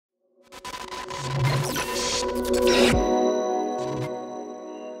Hi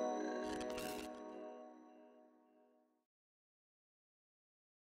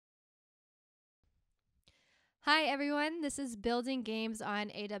everyone, this is Building Games on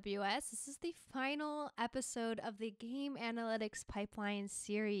AWS. This is the final episode of the Game Analytics Pipeline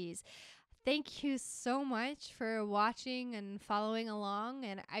series. Thank you so much for watching and following along,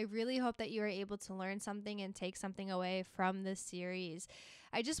 and I really hope that you are able to learn something and take something away from this series.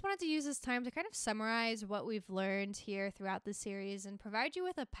 I just wanted to use this time to kind of summarize what we've learned here throughout the series and provide you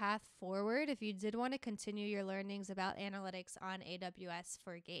with a path forward if you did want to continue your learnings about analytics on AWS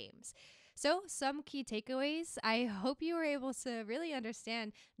for games. So, some key takeaways. I hope you were able to really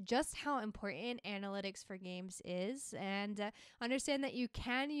understand just how important analytics for games is and understand that you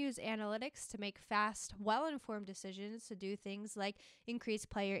can use analytics to make fast, well-informed decisions to do things like increase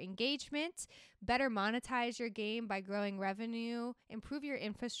player engagement, better monetize your game by growing revenue, improve your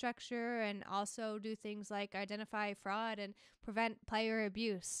infrastructure, and also do things like identify fraud and prevent player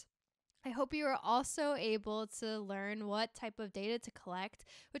abuse. I hope you are also able to learn what type of data to collect,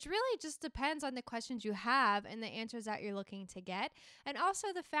 which really just depends on the questions you have and the answers that you're looking to get. And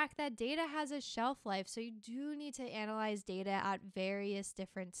also the fact that data has a shelf life, so you do need to analyze data at various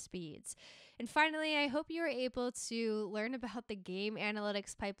different speeds. And finally, I hope you are able to learn about the game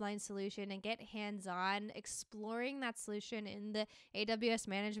analytics pipeline solution and get hands-on exploring that solution in the AWS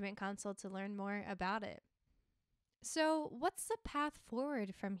Management Console to learn more about it. So, what's the path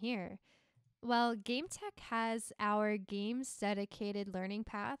forward from here? Well, Game Tech has our games dedicated learning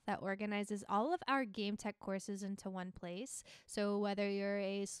path that organizes all of our Game Tech courses into one place. So, whether you're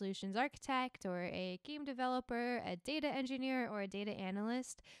a solutions architect or a game developer, a data engineer, or a data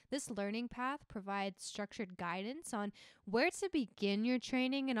analyst, this learning path provides structured guidance on where to begin your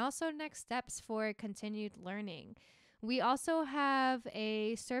training and also next steps for continued learning. We also have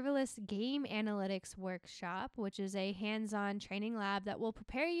a serverless game analytics workshop, which is a hands-on training lab that will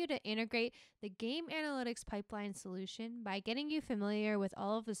prepare you to integrate the game analytics pipeline solution by getting you familiar with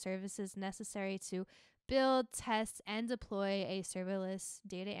all of the services necessary to build, test, and deploy a serverless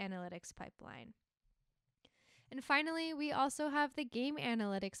data analytics pipeline. And finally, we also have the game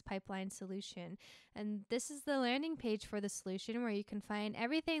analytics pipeline solution. And this is the landing page for the solution where you can find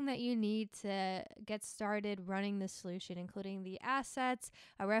everything that you need to get started running the solution, including the assets,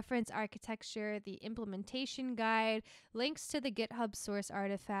 a reference architecture, the implementation guide, links to the GitHub source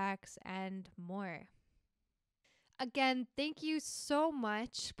artifacts, and more. Again, thank you so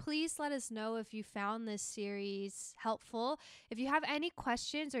much. Please let us know if you found this series helpful. If you have any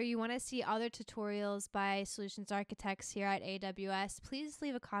questions or you want to see other tutorials by solutions architects here at AWS, please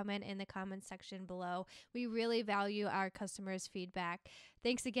leave a comment in the comment section below. We really value our customers' feedback.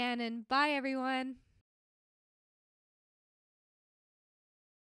 Thanks again, and bye, everyone.